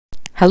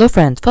Hello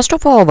friends, first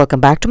of all welcome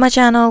back to my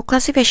channel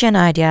Classy Fashion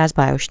Ideas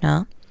by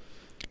Ushna.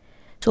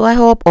 So I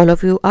hope all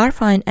of you are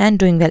fine and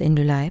doing well in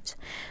your lives.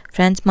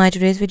 Friends, my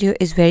today's video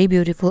is very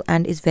beautiful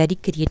and is very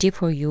creative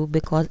for you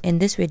because in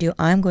this video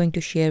I am going to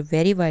share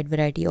very wide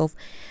variety of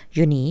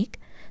unique,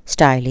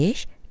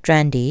 stylish,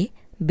 trendy,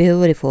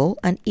 beautiful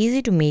and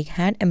easy to make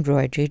hand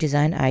embroidery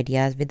design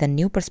ideas with a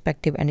new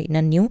perspective and in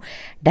a new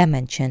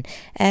dimension.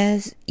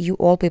 As you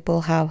all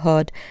people have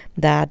heard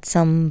that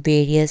some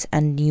various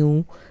and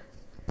new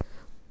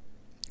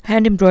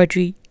hand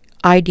embroidery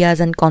ideas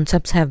and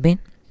concepts have been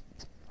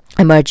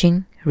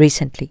emerging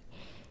recently,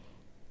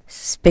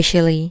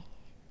 especially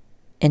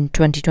in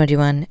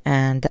 2021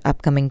 and the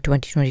upcoming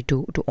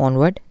 2022 to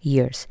onward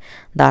years.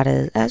 That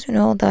is, as you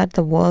know, that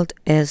the world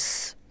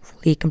is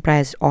fully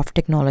comprised of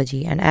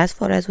technology, and as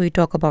far as we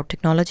talk about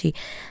technology,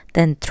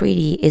 then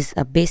 3D is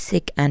a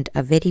basic and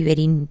a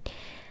very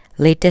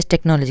latest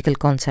technological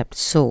concept.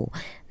 So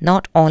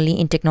not only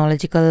in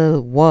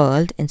technological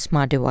world in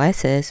smart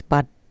devices,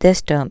 but this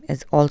term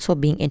is also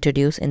being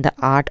introduced in the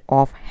art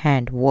of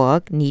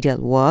handwork,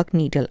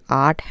 needle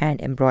art,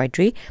 hand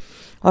embroidery,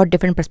 or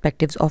different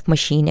perspectives of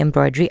machine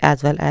embroidery,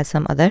 as well as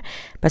some other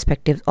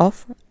perspectives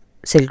of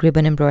silk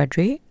ribbon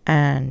embroidery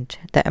and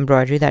the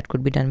embroidery that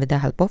could be done with the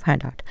help of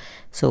hand art.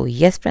 So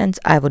yes friends,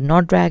 I would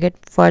not drag it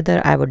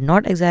further, I would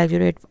not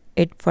exaggerate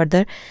it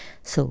further.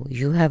 So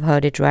you have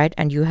heard it right,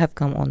 and you have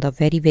come on the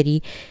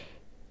very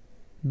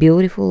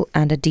beautiful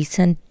and a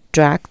decent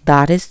track,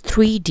 that is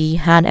 3D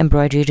hand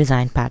embroidery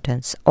design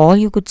patterns. All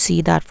you could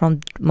see that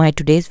from my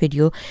today's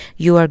video,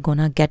 you are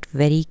gonna get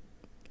very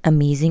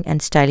amazing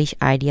and stylish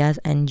ideas,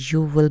 and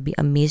you will be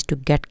amazed to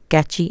get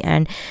catchy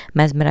and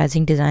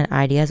mesmerizing design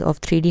ideas of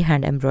 3D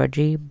hand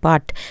embroidery.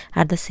 But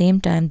at the same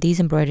time,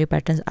 these embroidery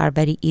patterns are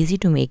very easy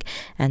to make,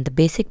 and the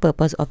basic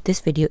purpose of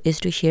this video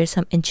is to share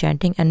some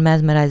enchanting and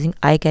mesmerizing,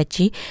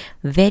 eye-catchy,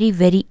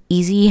 very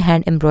easy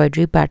hand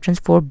embroidery patterns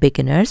for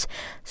beginners.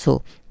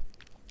 So,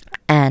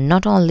 and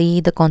not only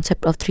the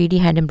concept of 3D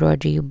hand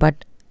embroidery,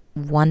 but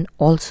one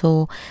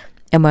also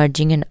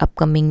emerging and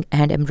upcoming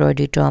hand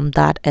embroidery term,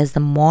 that is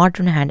the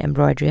modern hand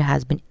embroidery,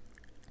 has been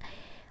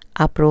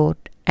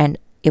approached and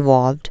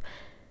evolved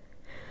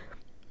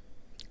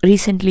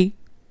recently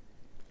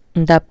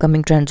in the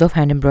upcoming trends of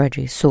hand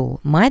embroidery. So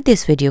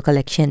this video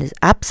collection is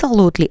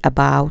absolutely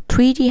about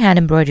 3D hand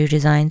embroidery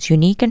designs,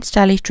 unique and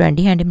stylish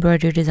trendy hand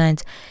embroidery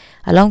designs,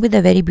 along with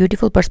a very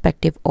beautiful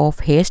perspective of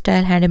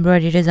hairstyle hand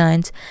embroidery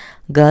designs,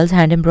 girls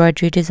hand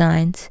embroidery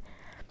designs,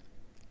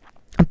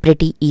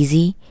 pretty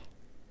easy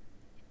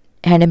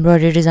hand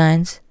embroidery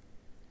designs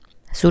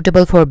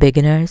suitable for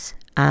beginners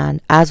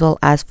and as well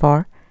as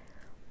for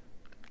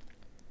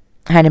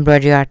hand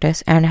embroidery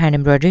artists and hand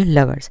embroidery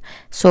lovers.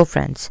 So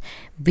friends,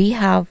 we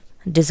have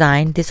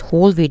designed this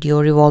whole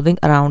video revolving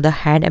around the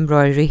hand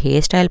embroidery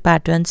hairstyle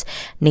patterns,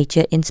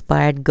 nature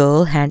inspired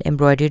girl hand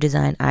embroidery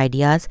design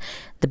ideas.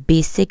 The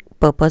basic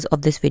purpose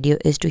of this video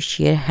is to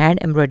share hand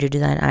embroidery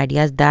design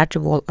ideas that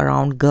revolve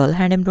around girl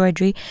hand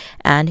embroidery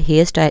and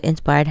hairstyle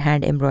inspired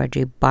hand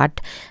embroidery, but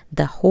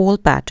the whole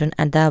pattern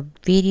and the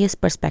various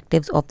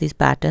perspectives of these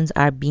patterns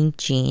are being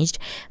changed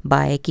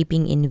by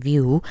keeping in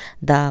view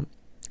the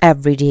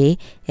everyday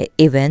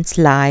events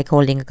like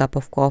holding a cup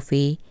of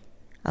coffee.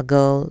 A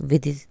girl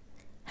with his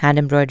hand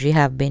embroidery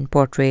have been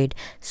portrayed,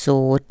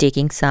 so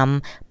taking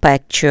some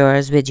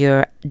pictures with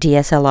your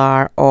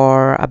DSLR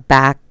or a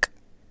back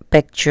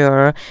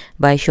picture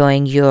by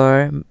showing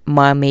your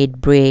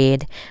mermaid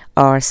braid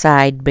or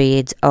side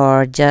braids,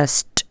 or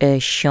just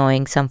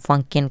showing some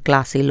funky and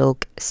classy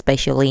look,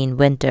 especially in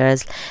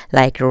winters,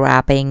 like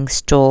wrapping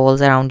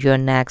stoles around your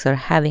necks or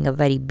having a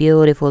very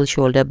beautiful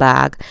shoulder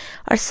bag,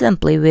 or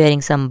simply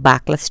wearing some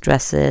backless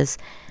dresses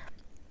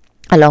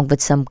along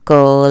with some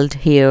curled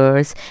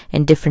hairs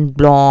in different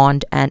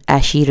blonde and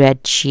ashy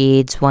red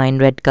shades, wine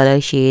red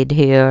color shade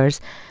hairs,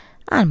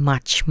 and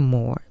much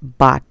more.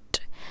 But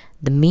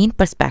the main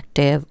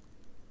perspective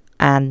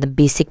and the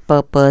basic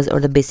purpose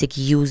or the basic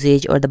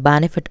usage or the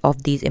benefit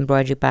of these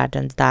embroidery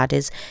patterns, that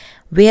is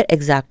where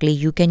exactly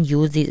you can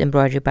use these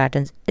embroidery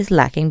patterns, is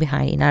lacking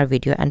behind in our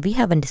video, and we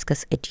haven't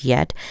discussed it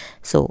yet.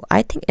 So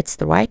I think it's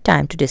the right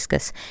time to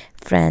discuss.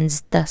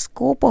 Friends, the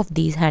scope of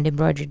these hand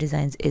embroidery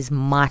designs is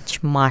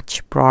much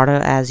broader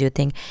as you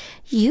think.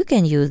 You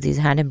can use these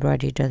hand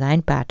embroidery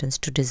design patterns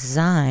to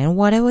design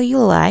whatever you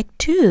like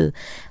to,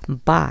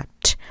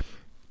 but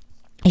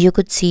you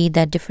could see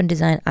that different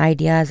design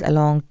ideas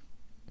along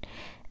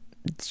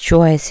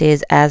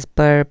choices as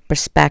per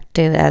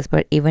perspective, as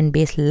per event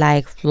based,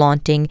 like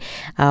flaunting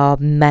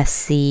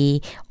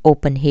messy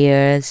open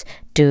hairs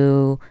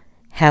to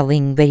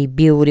having very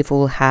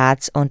beautiful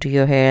hats onto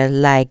your hair,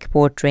 like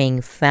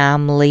portraying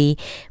family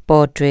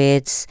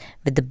portraits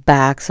with the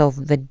backs of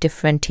with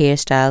different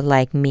hairstyles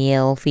like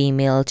male,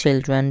 female,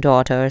 children,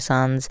 daughters,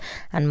 sons,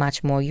 and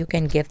much more. You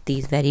can give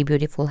these very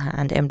beautiful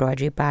hand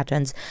embroidery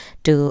patterns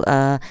to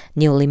a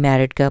newly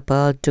married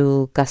couple,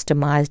 to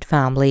customized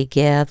family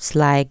gifts,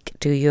 like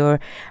to your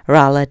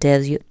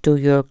relatives, to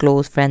your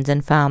close friends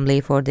and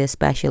family for their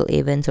special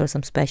events or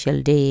some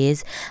special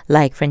days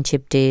like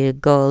Friendship Day,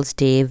 Girls'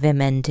 Day,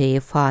 Women Day,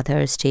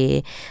 Father's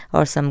Day,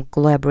 or some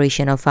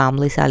collaboration or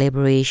family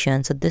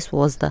celebration. So this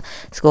was the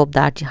scope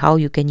that how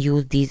you can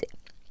use these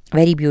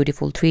very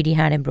beautiful 3D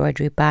hand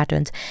embroidery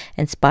patterns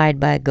inspired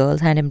by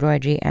girls hand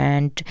embroidery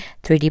and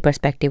 3D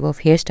perspective of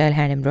hairstyle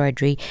hand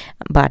embroidery.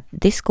 But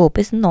this scope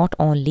is not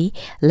only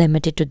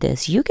limited to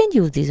this. You can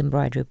use these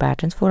embroidery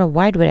patterns for a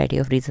wide variety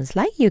of reasons,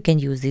 like you can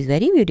use these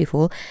very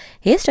beautiful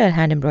hairstyle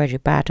hand embroidery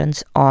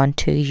patterns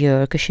onto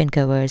your cushion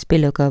covers,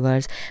 pillow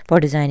covers, for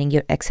designing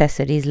your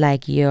accessories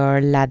like your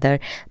leather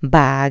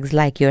bags,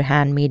 like your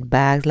handmade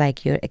bags,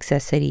 like your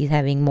accessories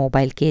having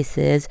mobile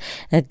cases,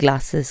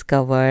 glasses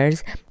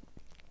covers,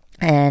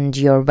 and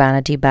your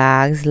vanity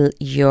bags,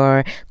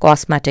 your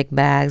cosmetic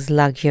bags,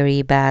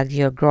 luxury bags,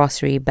 your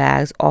grocery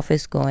bags,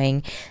 office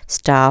going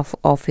stuff,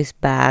 office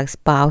bags,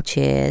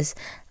 pouches,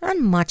 and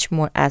much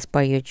more as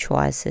per your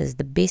choices.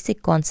 The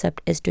basic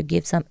concept is to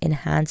give some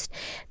enhanced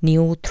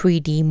new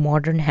 3D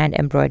modern hand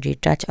embroidery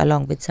touch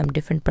along with some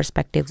different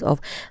perspectives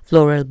of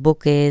floral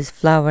bouquets,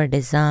 flower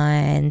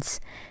designs.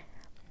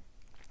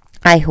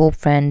 I hope,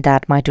 friend,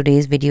 that my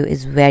today's video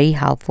is very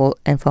helpful,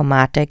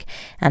 informative,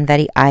 and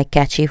very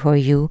eye-catchy for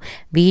you.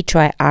 We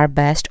try our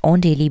best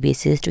on daily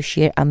basis to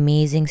share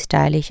amazing,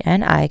 stylish,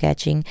 and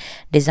eye-catching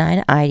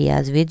design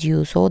ideas with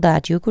you so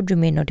that you could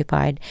remain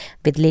notified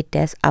with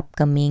latest,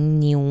 upcoming,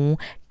 new,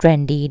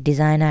 trendy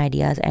design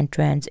ideas and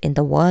trends in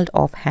the world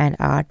of hand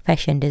art,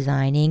 fashion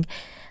designing,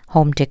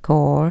 home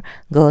decor,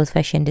 girls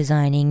fashion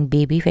designing,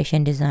 baby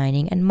fashion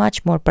designing, and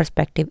much more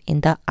perspective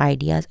in the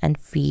ideas and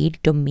field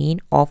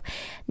domain of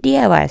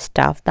DIY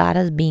stuff that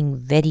is being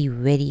very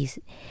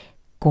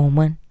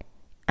common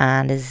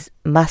and is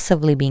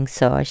massively being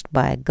searched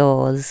by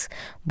girls,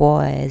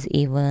 boys,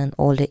 even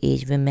older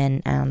age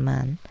women and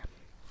men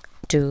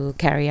to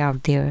carry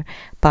out their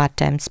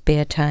part-time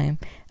spare time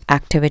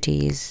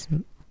activities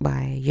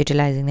by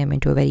utilizing them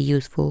into a very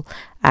useful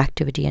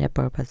activity and a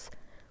purpose.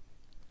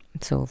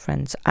 So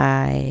friends,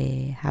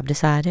 I have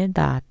decided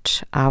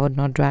that I would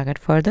not drag it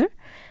further,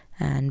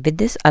 and with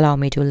this allow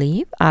me to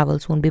leave. I will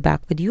soon be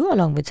back with you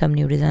along with some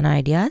new design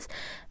ideas,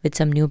 with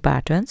some new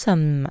patterns,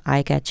 some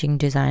eye-catching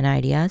design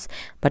ideas.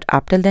 But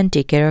up till then,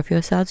 take care of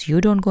yourselves.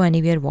 You don't go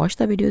anywhere. Watch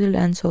the video till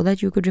end so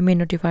that you could remain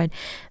notified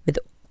with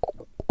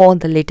all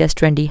the latest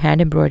trendy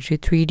hand embroidery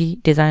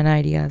 3D design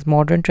ideas,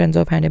 modern trends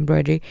of hand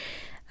embroidery.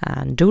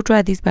 And do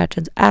try these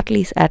patterns. At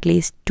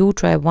least do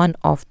try one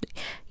of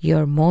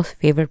your most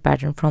favorite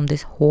pattern from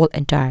this whole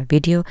entire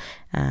video.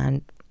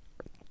 And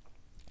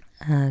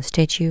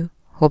stay tuned.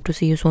 Hope to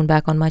see you soon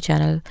back on my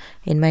channel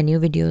in my new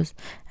videos.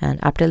 And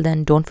up till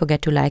then, don't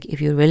forget to like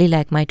if you really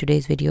like my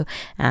today's video,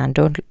 and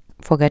don't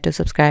forget to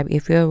subscribe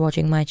if you're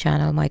watching my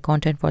channel, my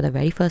content for the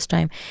very first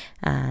time.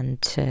 And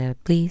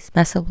please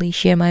massively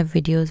share my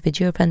videos with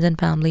your friends and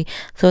family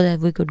so that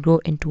we could grow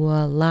into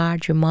a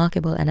large,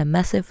 remarkable, and a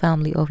massive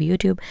family of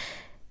YouTube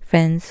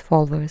friends,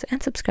 followers,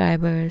 and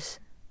subscribers.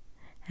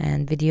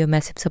 And with your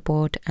massive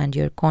support and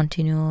your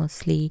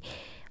continuously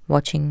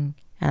watching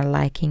and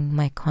liking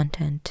my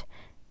content,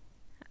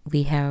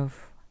 we have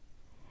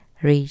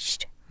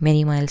reached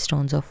many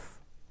milestones of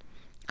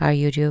our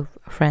YouTube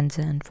friends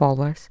and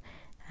followers.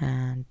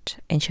 And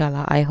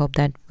inshallah, I hope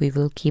that we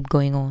will keep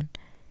going on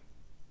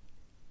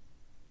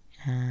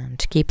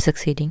and keep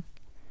succeeding.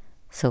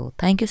 So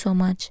thank you so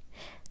much.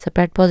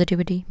 Spread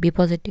positivity, be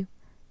positive,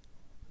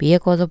 be a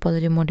cause of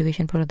positive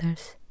motivation for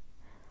others,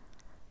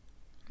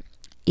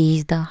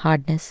 ease the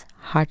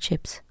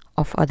hardships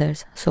of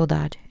others so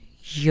that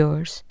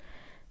yours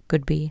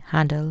could be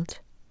handled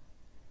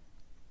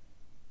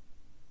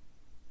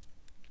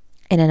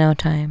in no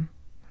time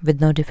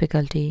with no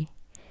difficulty.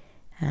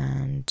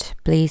 And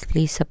please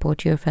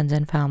support your friends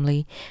and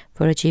family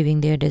for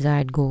achieving their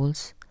desired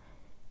goals,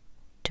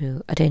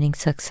 to attaining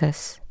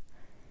success.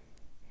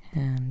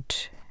 And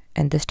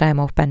in this time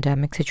of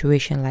pandemic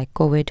situation like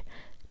COVID,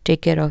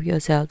 take care of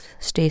yourselves,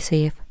 stay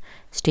safe,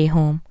 stay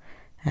home,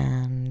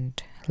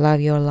 and love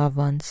your loved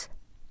ones,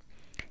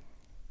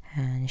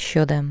 and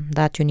show them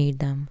that you need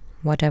them,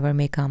 whatever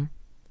may come.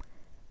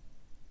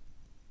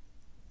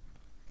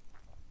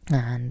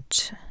 And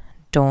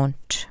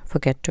don't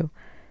forget to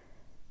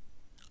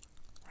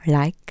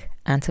like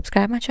and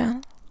subscribe my channel,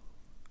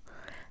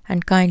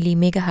 and kindly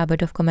make a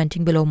habit of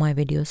commenting below my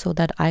videos so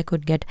that I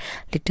could get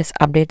latest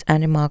updates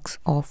and remarks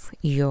of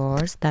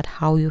yours, that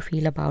how you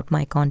feel about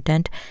my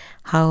content,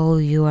 how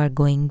you are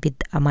going with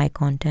my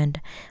content,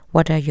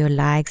 what are your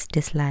likes,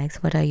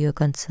 dislikes, what are your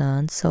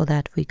concerns, so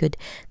that we could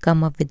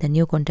come up with the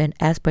new content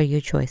as per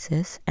your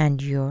choices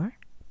and your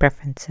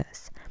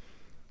preferences.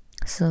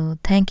 So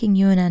thanking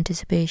you in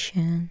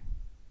anticipation.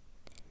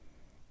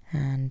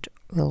 and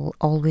will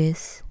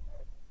always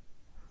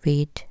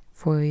wait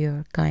for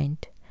your kind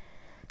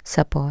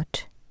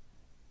support.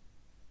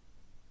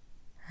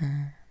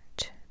 And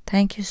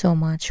thank you so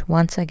much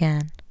once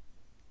again